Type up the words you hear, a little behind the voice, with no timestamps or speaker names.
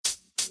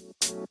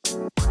Hey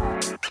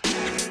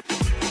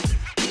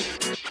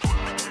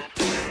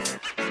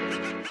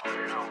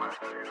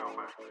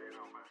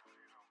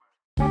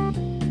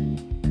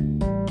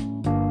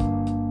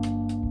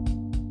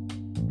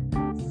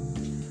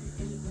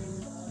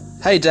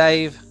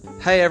Dave,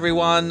 hey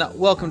everyone,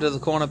 welcome to the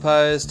Corner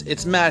Post.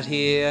 It's Matt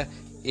here.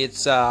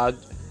 It's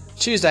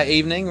Tuesday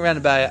evening, around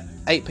about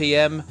 8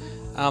 PM.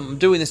 I'm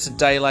doing this a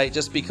day late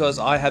just because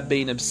I have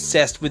been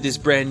obsessed with this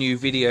brand new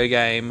video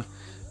game,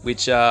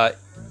 which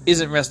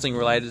isn't wrestling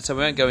related, so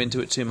we won't go into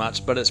it too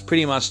much, but it's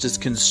pretty much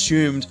just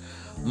consumed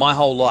my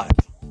whole life.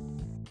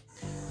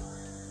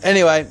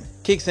 Anyway,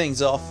 kick things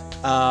off.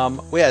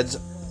 We had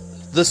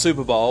the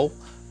Super Bowl.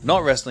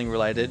 Not wrestling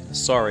related,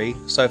 sorry.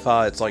 So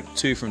far it's like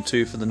 2 from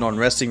 2 for the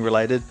non-wrestling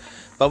related.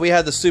 But we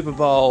had the Super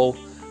Bowl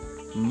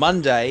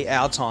Monday,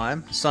 our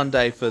time,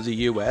 Sunday for the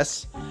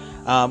US.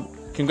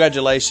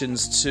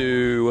 Congratulations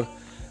to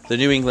the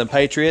New England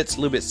Patriots, a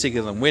little bit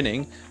sicker than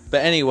winning.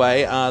 But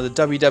anyway, the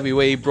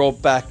WWE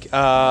brought back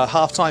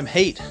Halftime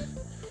Heat,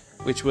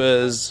 which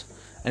was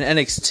an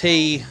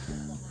NXT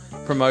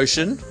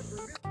promotion,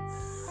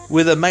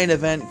 with a main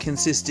event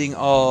consisting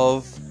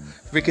of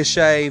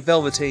Ricochet,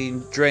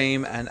 Velveteen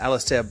Dream, and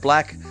Aleister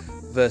Black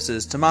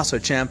versus Tommaso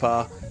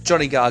Ciampa,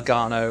 Johnny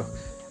Gargano,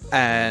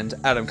 and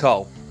Adam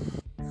Cole.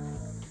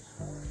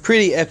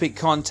 Pretty epic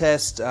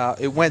contest.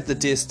 It went the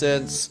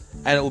distance,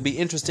 and it will be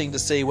interesting to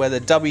see whether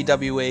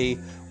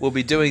WWE will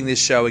be doing this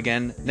show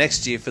again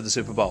next year for the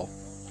Super Bowl.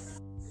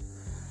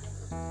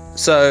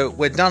 So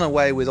we're done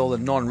away with all the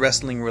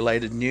non-wrestling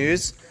related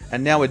news,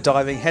 and now we're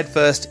diving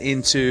headfirst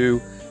into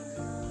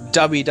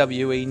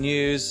WWE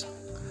news.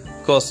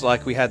 Of course,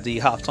 like we had the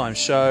halftime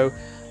show,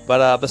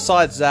 but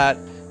besides that,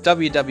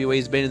 WWE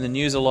has been in the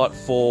news a lot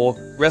for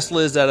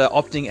wrestlers that are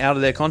opting out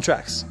of their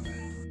contracts.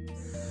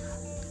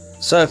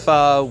 So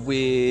far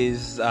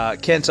with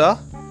Kenta,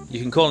 you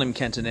can call him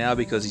Kenta now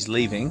because he's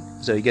leaving,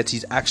 so he gets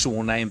his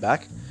actual name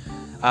back,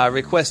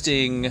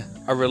 requesting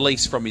a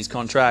release from his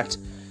contract,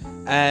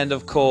 and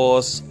of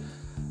course,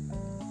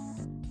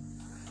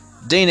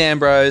 Dean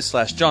Ambrose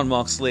 / Jon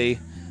Moxley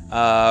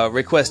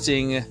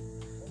requesting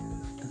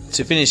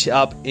to finish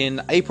up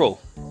in April.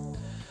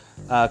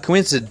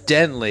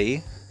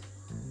 Coincidentally,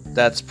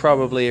 that's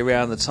probably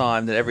around the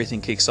time that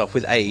everything kicks off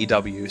with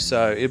AEW,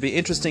 so it'll be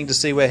interesting to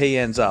see where he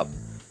ends up.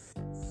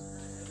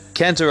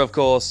 Kenta, of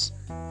course,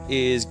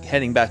 is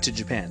heading back to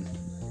Japan.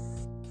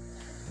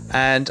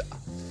 And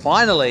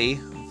finally,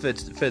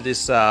 for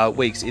this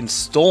week's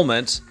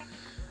installment,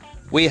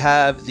 we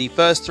have the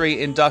first 3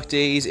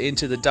 inductees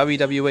into the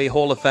WWE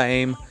Hall of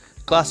Fame,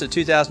 class of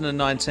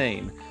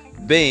 2019,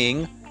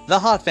 being the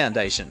Hart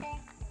Foundation.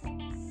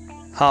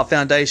 Hart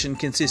Foundation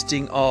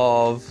consisting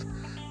of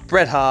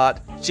Bret Hart,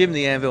 Jim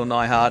the Anvil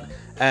Neidhart,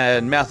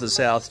 and Mouth of the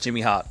South,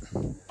 Jimmy Hart.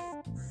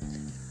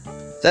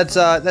 That's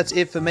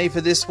it for me for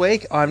this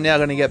week. I'm now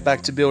going to get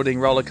back to building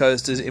roller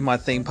coasters in my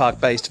theme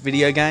park based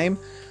video game.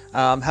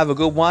 Have a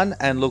good one,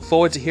 and look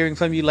forward to hearing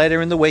from you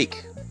later in the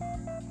week.